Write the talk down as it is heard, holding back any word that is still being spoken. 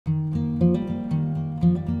Welcome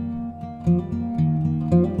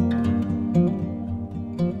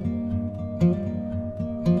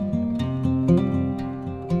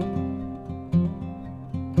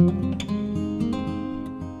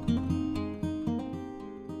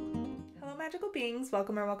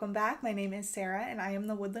or welcome back. My name is Sarah and I am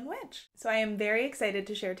the Woodland Witch. So I am very excited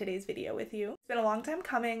to share today's video with you. It's been a long time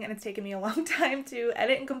coming and it's taken me a long time to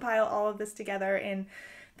edit and compile all of this together in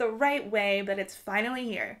the right way, but it's finally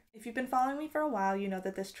here. If you've been following me for a while, you know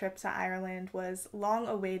that this trip to Ireland was long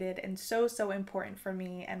awaited and so important for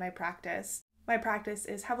me and my practice. My practice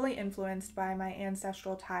is heavily influenced by my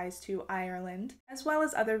ancestral ties to Ireland, as well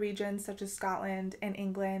as other regions such as Scotland and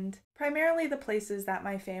England, primarily the places that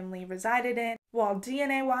my family resided in. While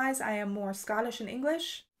DNA-wise, I am more Scottish and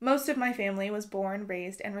English, most of my family was born,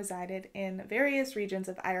 raised, and resided in various regions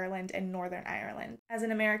of Ireland and Northern Ireland. As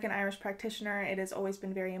an American Irish practitioner, it has always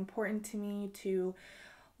been very important to me to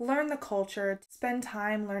learn the culture, to spend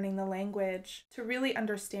time learning the language, to really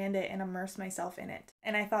understand it and immerse myself in it.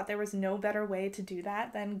 And I thought there was no better way to do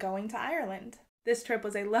that than going to Ireland. This trip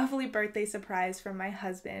was a lovely birthday surprise from my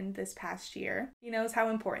husband this past year. He knows how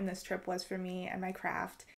important this trip was for me and my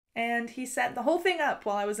craft, and he set the whole thing up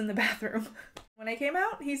while I was in the bathroom. When I came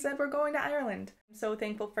out, he said, "We're going to Ireland." I'm so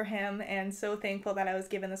thankful for him and so thankful that I was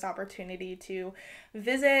given this opportunity to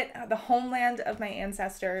visit the homeland of my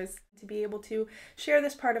ancestors, to be able to share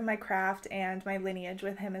this part of my craft and my lineage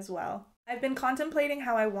with him as well. I've been contemplating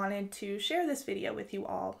how I wanted to share this video with you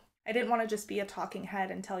all. I didn't want to just be a talking head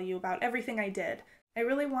and tell you about everything I did. I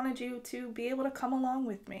really wanted you to be able to come along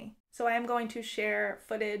with me. So I am going to share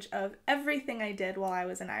footage of everything I did while I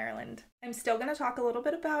was in Ireland. I'm still going to talk a little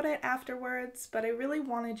bit about it afterwards, but I really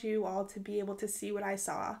wanted you all to be able to see what I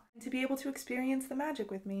saw and to be able to experience the magic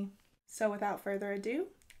with me. So without further ado,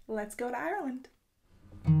 let's go to Ireland.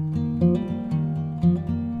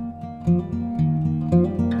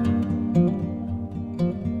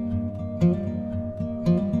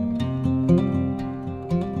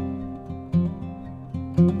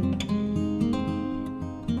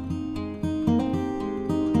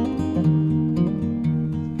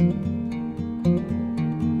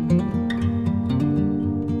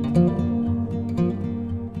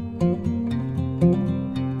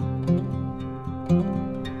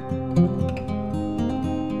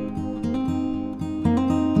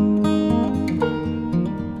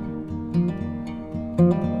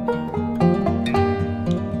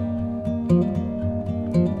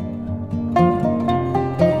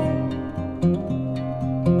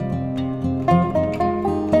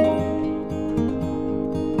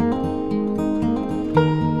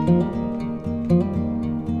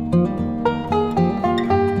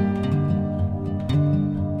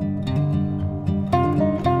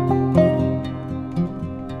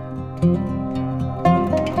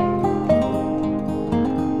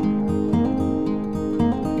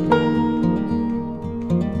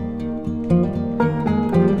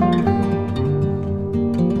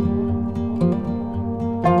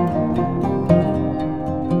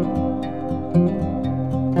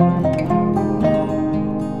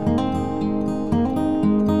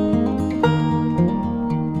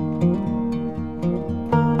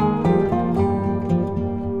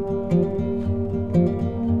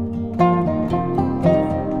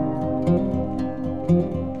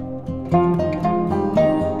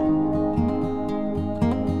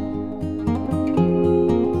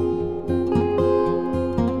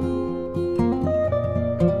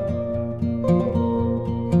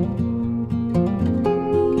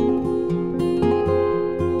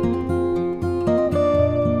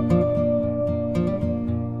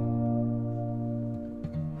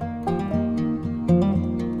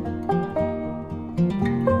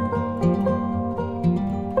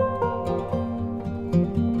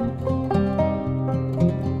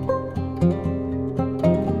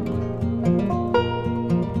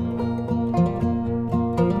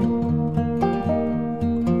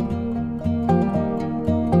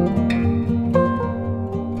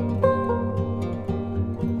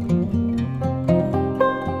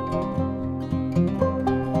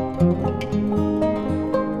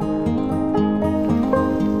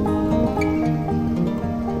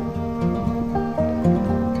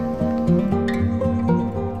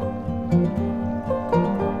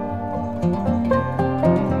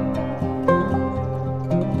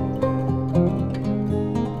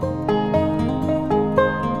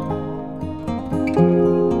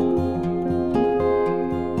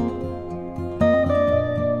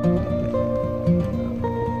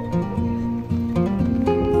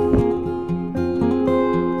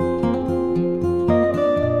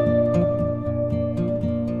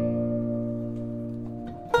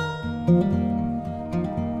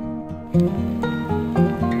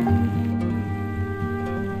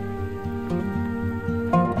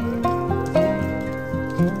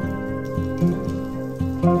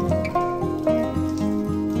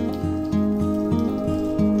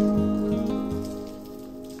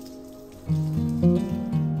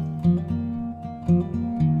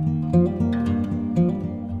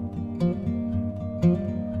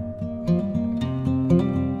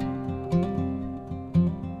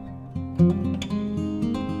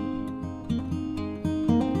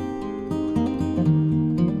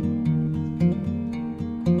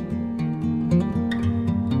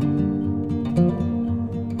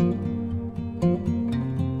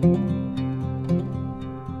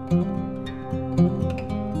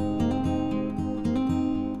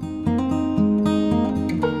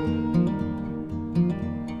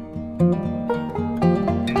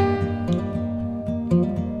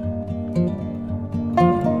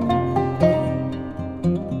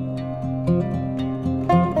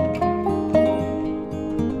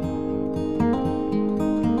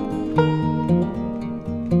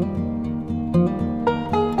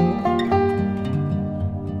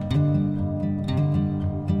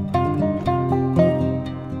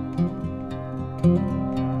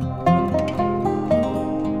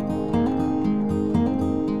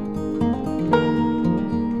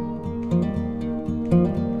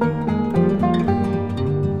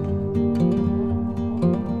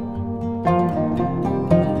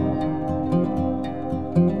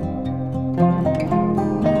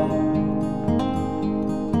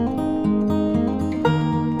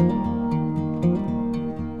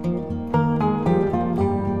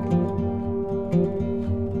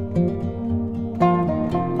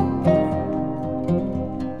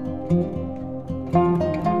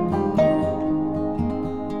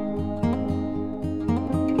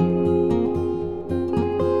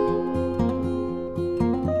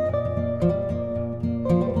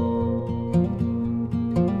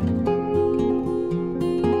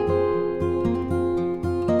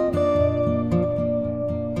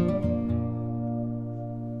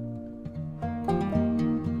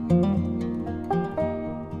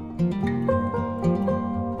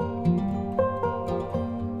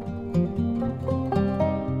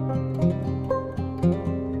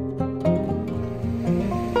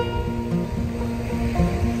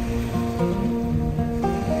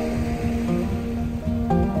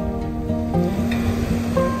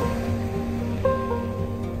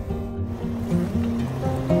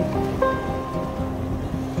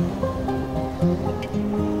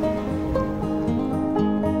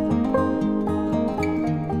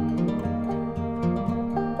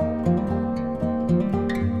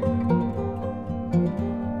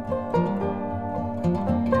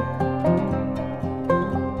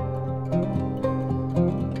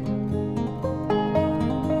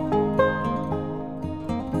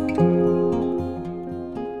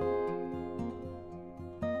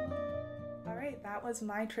 That was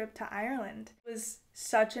my trip to Ireland. It was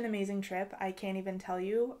such an amazing trip. I can't even tell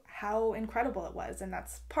you how incredible it was, and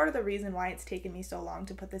that's part of the reason why it's taken me so long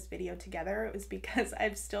to put this video together. It was because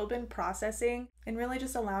I've still been processing and really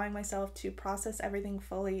just allowing myself to process everything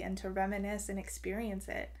fully and to reminisce and experience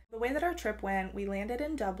it. The way that our trip went, we landed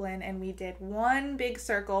in Dublin and we did one big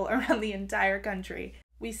circle around the entire country.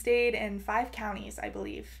 We stayed in 5 counties, I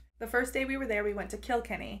believe. The first day we were there, we went to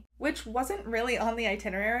Kilkenny, which wasn't really on the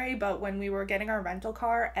itinerary, but when we were getting our rental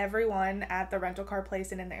car, everyone at the rental car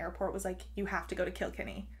place and in the airport was like, you have to go to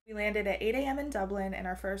Kilkenny. We landed at 8 a.m. in Dublin, and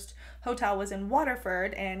our first hotel was in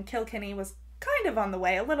Waterford, and Kilkenny was kind of on the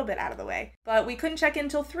way, a little bit out of the way. But we couldn't check in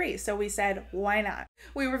till 3, so we said, why not?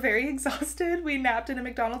 We were very exhausted. We napped in a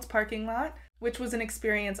McDonald's parking lot, which was an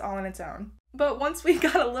experience all on its own. But once we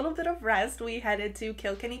got a little bit of rest, we headed to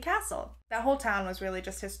Kilkenny Castle. That whole town was really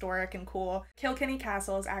just historic and cool. Kilkenny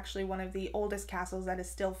Castle is actually one of the oldest castles that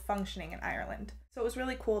is still functioning in Ireland. So it was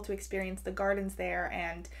really cool to experience the gardens there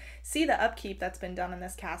and see the upkeep that's been done in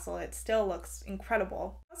this castle. It still looks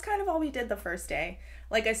incredible. That's kind of all we did the first day.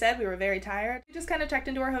 Like I said, we were very tired. We just kind of checked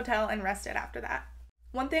into our hotel and rested after that.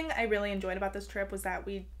 One thing I really enjoyed about this trip was that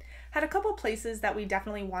we had a couple places that we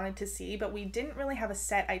definitely wanted to see, but we didn't really have a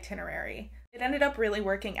set itinerary. It ended up really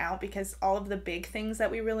working out because all of the big things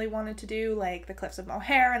that we really wanted to do, like the Cliffs of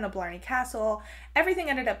Moher and the Blarney Castle, everything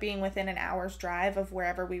ended up being within an hour's drive of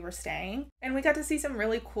wherever we were staying. And we got to see some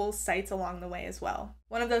really cool sights along the way as well.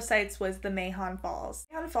 One of those sites was the Mahon Falls.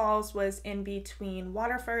 Mahon Falls was in between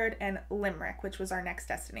Waterford and Limerick, which was our next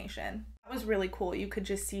destination. That was really cool. You could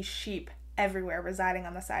just see sheep everywhere residing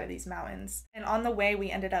on the side of these mountains. And on the way, we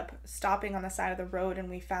ended up stopping on the side of the road and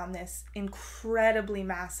we found this incredibly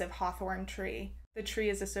massive hawthorn tree. The tree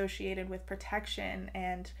is associated with protection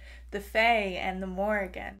and the Fae and the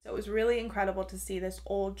Morrigan. So it was really incredible to see this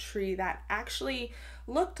old tree that actually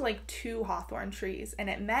looked like two hawthorn trees, and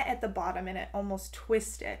it met at the bottom and it almost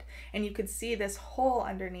twisted. And you could see this hole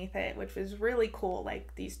underneath it, which was really cool.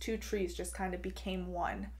 Like these two trees just kind of became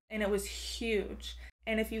one. And it was huge.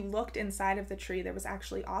 And if you looked inside of the tree, there was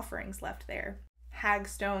actually offerings left there. Hag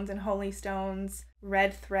stones and holy stones,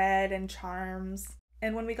 red thread and charms.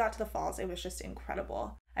 And when we got to the falls, it was just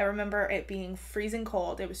incredible. I remember it being freezing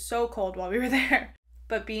cold. It was so cold while we were there.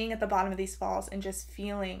 But being at the bottom of these falls and just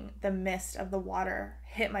feeling the mist of the water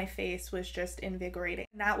hit my face was just invigorating.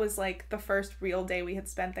 And that was like the first real day we had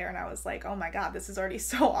spent there, and I was like, oh my god, this is already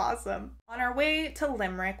so awesome. On our way to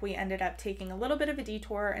Limerick, we ended up taking a little bit of a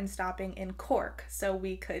detour and stopping in Cork so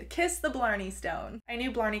we could kiss the Blarney Stone. I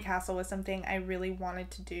knew Blarney Castle was something I really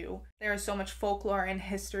wanted to do. There is so much folklore and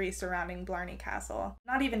history surrounding Blarney Castle.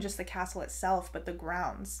 Not even just the castle itself, but the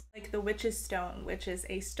grounds. Like the Witch's Stone, which is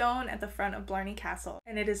a stone at the front of Blarney Castle,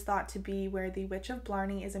 and it is thought to be where the Witch of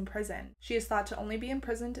Blarney is imprisoned. She is thought to only be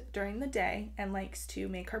imprisoned during the day and likes to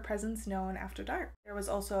make her presence known after dark. There was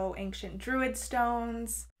also ancient druid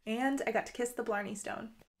stones, and I got to kiss the Blarney Stone.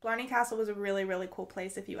 Blarney Castle was a really, really cool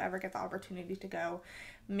place. If you ever get the opportunity to go,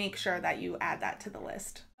 make sure that you add that to the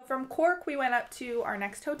list. From Cork, we went up to our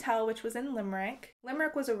next hotel, which was in Limerick.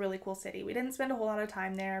 Limerick was a really cool city. We didn't spend a whole lot of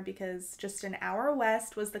time there because just an hour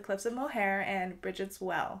west was the Cliffs of Moher and Bridget's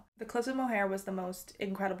Well. The Cliffs of Moher was the most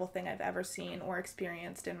incredible thing I've ever seen or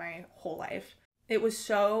experienced in my whole life. It was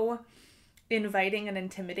so inviting and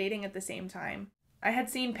intimidating at the same time. I had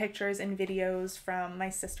seen pictures and videos from my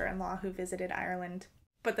sister-in-law who visited Ireland,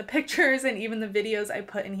 but the pictures and even the videos I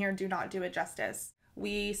put in here do not do it justice.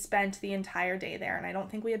 We spent the entire day there, and I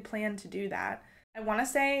don't think we had planned to do that. I want to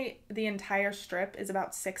say the entire strip is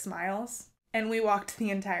about 6 miles, and we walked the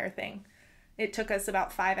entire thing. It took us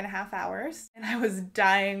about 5.5 hours, and I was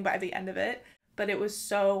dying by the end of it, but it was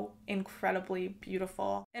so incredibly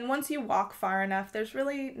beautiful. And once you walk far enough, there's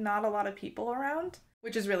really not a lot of people around,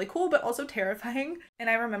 which is really cool, but also terrifying. And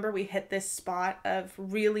I remember we hit this spot of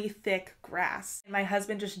really thick grass, and my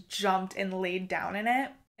husband just jumped and laid down in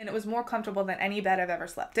it. And it was more comfortable than any bed I've ever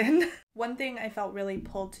slept in. One thing I felt really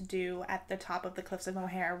pulled to do at the top of the Cliffs of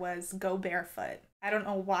Moher was go barefoot. I don't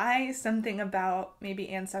know why, something about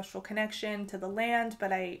maybe ancestral connection to the land,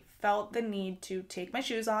 but I felt the need to take my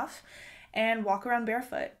shoes off and walk around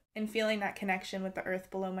barefoot. And feeling that connection with the earth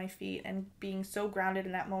below my feet and being so grounded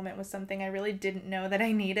in that moment was something I really didn't know that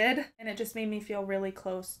I needed. And it just made me feel really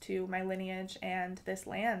close to my lineage and this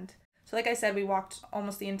land. So like I said, we walked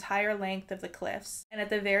almost the entire length of the cliffs, and at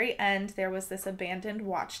the very end there was this abandoned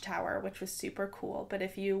watchtower, which was super cool. But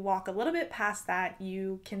if you walk a little bit past that,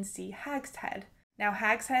 you can see Hag's Head. Now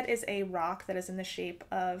Hag's Head is a rock that is in the shape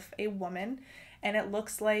of a woman, and it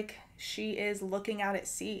looks like she is looking out at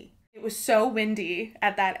sea. It was so windy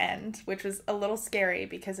at that end, which was a little scary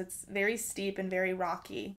because it's very steep and very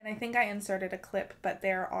rocky. And I think I inserted a clip, but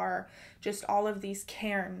there are just all of these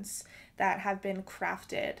cairns that have been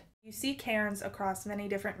crafted. You see cairns across many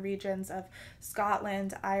different regions of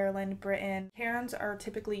Scotland, Ireland, Britain. Cairns are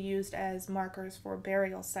typically used as markers for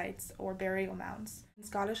burial sites or burial mounds. In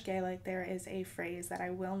Scottish Gaelic, there is a phrase that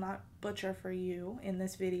I will not butcher for you in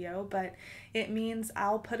this video, but it means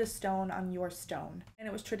I'll put a stone on your stone. And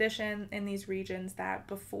it was tradition in these regions that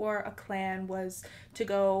before a clan was to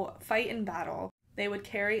go fight in battle, they would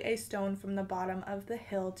carry a stone from the bottom of the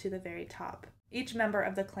hill to the very top. Each member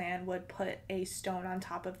of the clan would put a stone on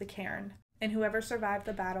top of the cairn, and whoever survived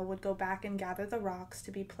the battle would go back and gather the rocks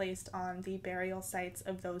to be placed on the burial sites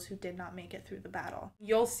of those who did not make it through the battle.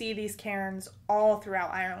 You'll see these cairns all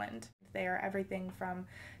throughout Ireland. They are everything from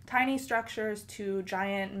tiny structures to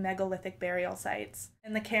giant megalithic burial sites.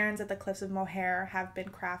 And the cairns at the Cliffs of Moher have been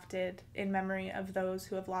crafted in memory of those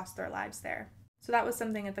who have lost their lives there. So that was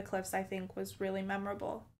something at the cliffs I think was really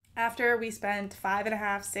memorable. After we spent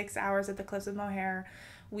 5.5, 6 hours at the Cliffs of Moher,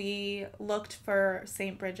 we looked for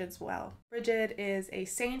St. Bridget's Well. Bridget is a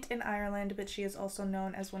saint in Ireland, but she is also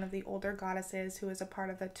known as one of the older goddesses who is a part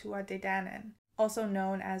of the Tuatha De Danann, also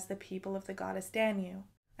known as the people of the goddess Danu.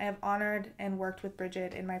 I have honored and worked with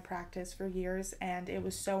Bridget in my practice for years, and it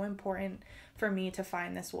was so important for me to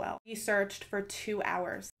find this well. We searched for 2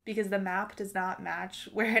 hours because the map does not match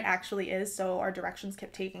where it actually is, so our directions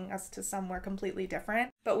kept taking us to somewhere completely different.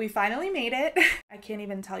 But we finally made it. I can't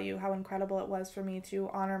even tell you how incredible it was for me to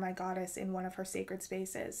honor my goddess in one of her sacred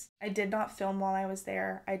spaces. I did not film while I was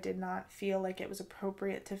there. I did not feel like it was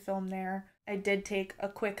appropriate to film there. I did take a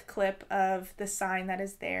quick clip of the sign that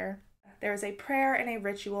is there. There is a prayer and a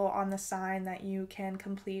ritual on the sign that you can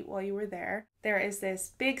complete while you were there. There is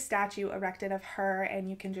this big statue erected of her, and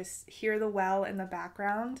you can just hear the well in the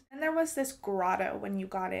background. And there was this grotto when you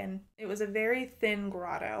got in. It was a very thin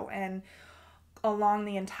grotto, and along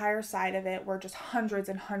the entire side of it were just hundreds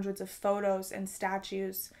and hundreds of photos and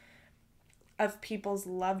statues of people's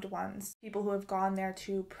loved ones, people who have gone there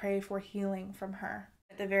to pray for healing from her.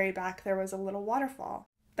 At the very back, there was a little waterfall.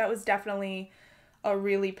 That was definitely a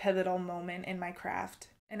really pivotal moment in my craft,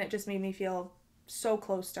 and it just made me feel so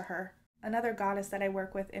close to her. Another goddess that I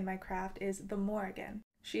work with in my craft is the Morrigan.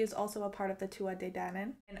 She is also a part of the Tuatha Dé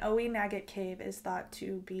Danann, and Owi Nugget Cave is thought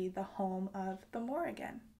to be the home of the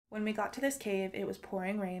Morrigan. When we got to this cave, it was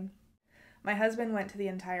pouring rain. My husband went to the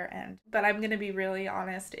entire end, but I'm going to be really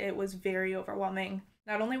honest, it was very overwhelming.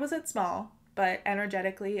 Not only was it small, but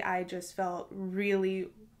energetically, I just felt really,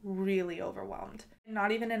 really overwhelmed.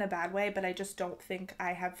 Not even in a bad way, but I just don't think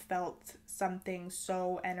I have felt something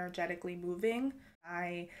so energetically moving.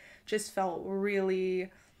 I just felt really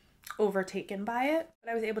overtaken by it.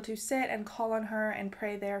 But I was able to sit and call on her and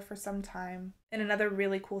pray there for some time. And another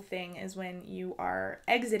really cool thing is when you are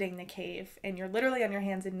exiting the cave and you're literally on your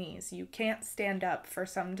hands and knees. You can't stand up for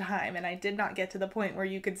some time, and I did not get to the point where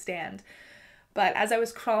you could stand. But as I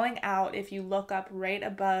was crawling out, if you look up right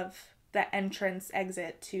above the entrance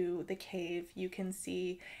exit to the cave, you can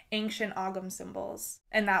see ancient Ogham symbols,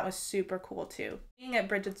 and that was super cool too. Being at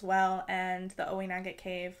Bridget's Well and the Owi Nugget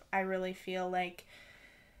Cave, I really feel like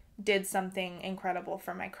did something incredible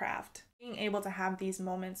for my craft. Being able to have these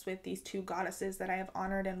moments with these two goddesses that I have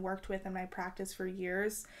honored and worked with in my practice for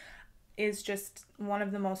years is just one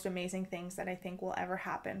of the most amazing things that I think will ever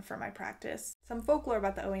happen for my practice. Some folklore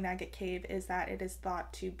about the Owi Nugget Cave is that it is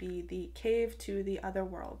thought to be the cave to the other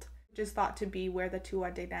world, which is thought to be where the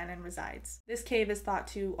Tuatha Dé Danann resides. This cave is thought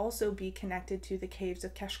to also be connected to the caves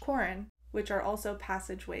of Keshkorin, which are also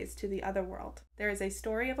passageways to the other world. There is a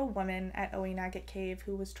story of a woman at Owi Nugget Cave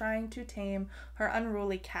who was trying to tame her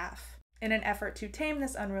unruly calf. In an effort to tame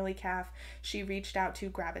this unruly calf, she reached out to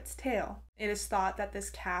grab its tail. It is thought that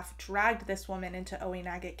this calf dragged this woman into Owi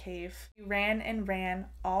Nugget Cave. She ran and ran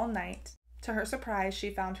all night. To her surprise,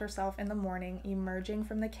 she found herself in the morning emerging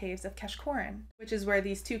from the caves of Keshkorin, which is where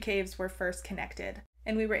these two caves were first connected.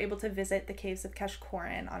 And we were able to visit the caves of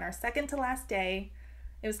Keshkorin on our second to last day.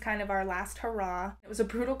 It was kind of our last hurrah. It was a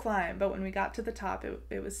brutal climb, but when we got to the top,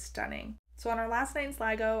 it was stunning. So on our last night in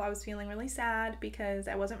Sligo, I was feeling really sad because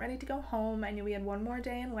I wasn't ready to go home. I knew we had one more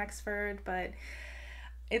day in Wexford, but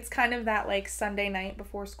it's kind of that like Sunday night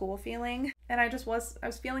before school feeling. And I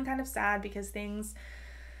was feeling kind of sad because things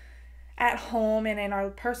at home and in our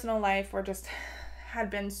personal life had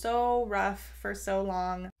been so rough for so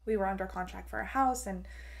long. We were under contract for a house and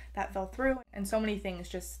that fell through, and so many things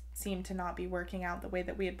just seemed to not be working out the way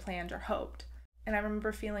that we had planned or hoped. And I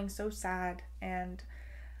remember feeling so sad, and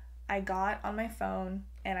I got on my phone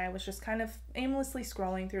and I was just kind of aimlessly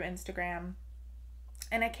scrolling through Instagram,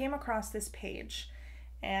 and I came across this page,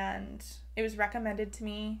 and it was recommended to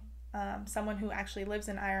me, someone who actually lives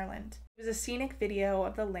in Ireland. It was a scenic video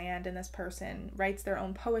of the land, and this person writes their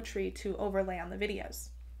own poetry to overlay on the videos.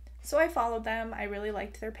 So I followed them. I really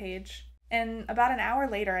liked their page. And about an hour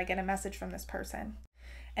later, I get a message from this person.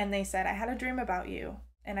 And they said, "I had a dream about you,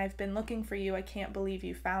 and I've been looking for you. I can't believe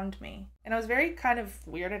you found me." And I was very kind of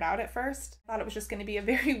weirded out at first. I thought it was just going to be a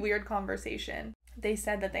very weird conversation. They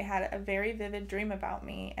said that they had a very vivid dream about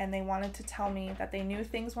me, and they wanted to tell me that they knew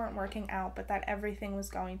things weren't working out, but that everything was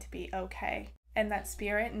going to be okay. And that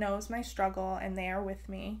spirit knows my struggle, and they are with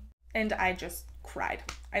me. And I just cried.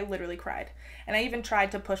 I literally cried. And I even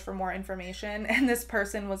tried to push for more information, and this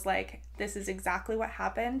person was like, "This is exactly what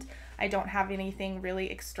happened. I don't have anything really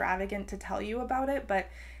extravagant to tell you about it, but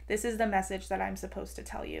this is the message that I'm supposed to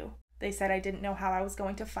tell you." They said I didn't know how I was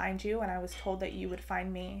going to find you, and I was told that you would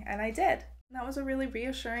find me, and I did. And that was a really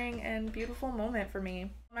reassuring and beautiful moment for me.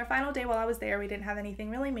 On my final day while I was there, we didn't have anything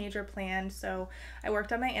really major planned, so I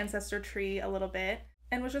worked on my ancestor tree a little bit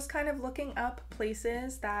and was just kind of looking up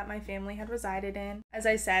places that my family had resided in. As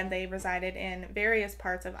I said, they resided in various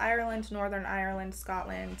parts of Ireland, Northern Ireland,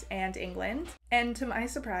 Scotland, and England. And to my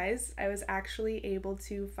surprise, I was actually able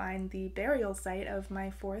to find the burial site of my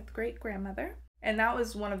 4th great-grandmother. And that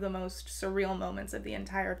was one of the most surreal moments of the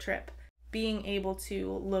entire trip. Being able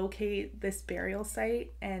to locate this burial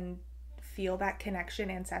site and feel that connection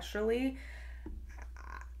ancestrally,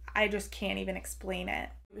 I just can't even explain it.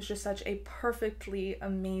 It was just such a perfectly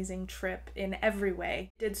amazing trip in every way.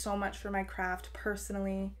 It did so much for my craft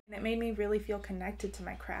personally, and it made me really feel connected to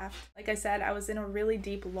my craft. Like I said, I was in a really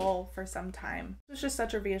deep lull for some time. It was just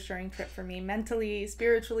such a reassuring trip for me, mentally,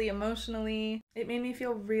 spiritually, emotionally. It made me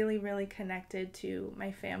feel really, really connected to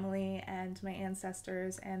my family and my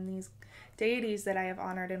ancestors and these deities that I have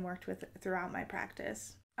honored and worked with throughout my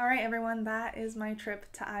practice. All right, everyone, that is my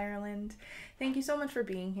trip to Ireland. Thank you so much for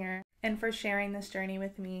being here and for sharing this journey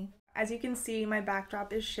with me. As you can see, my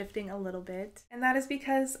backdrop is shifting a little bit, and that is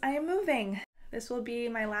because I am moving. This will be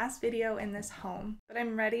my last video in this home, but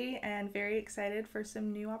I'm ready and very excited for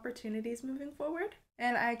some new opportunities moving forward,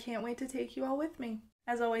 and I can't wait to take you all with me.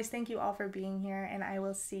 As always, thank you all for being here, and I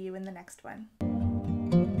will see you in the next one.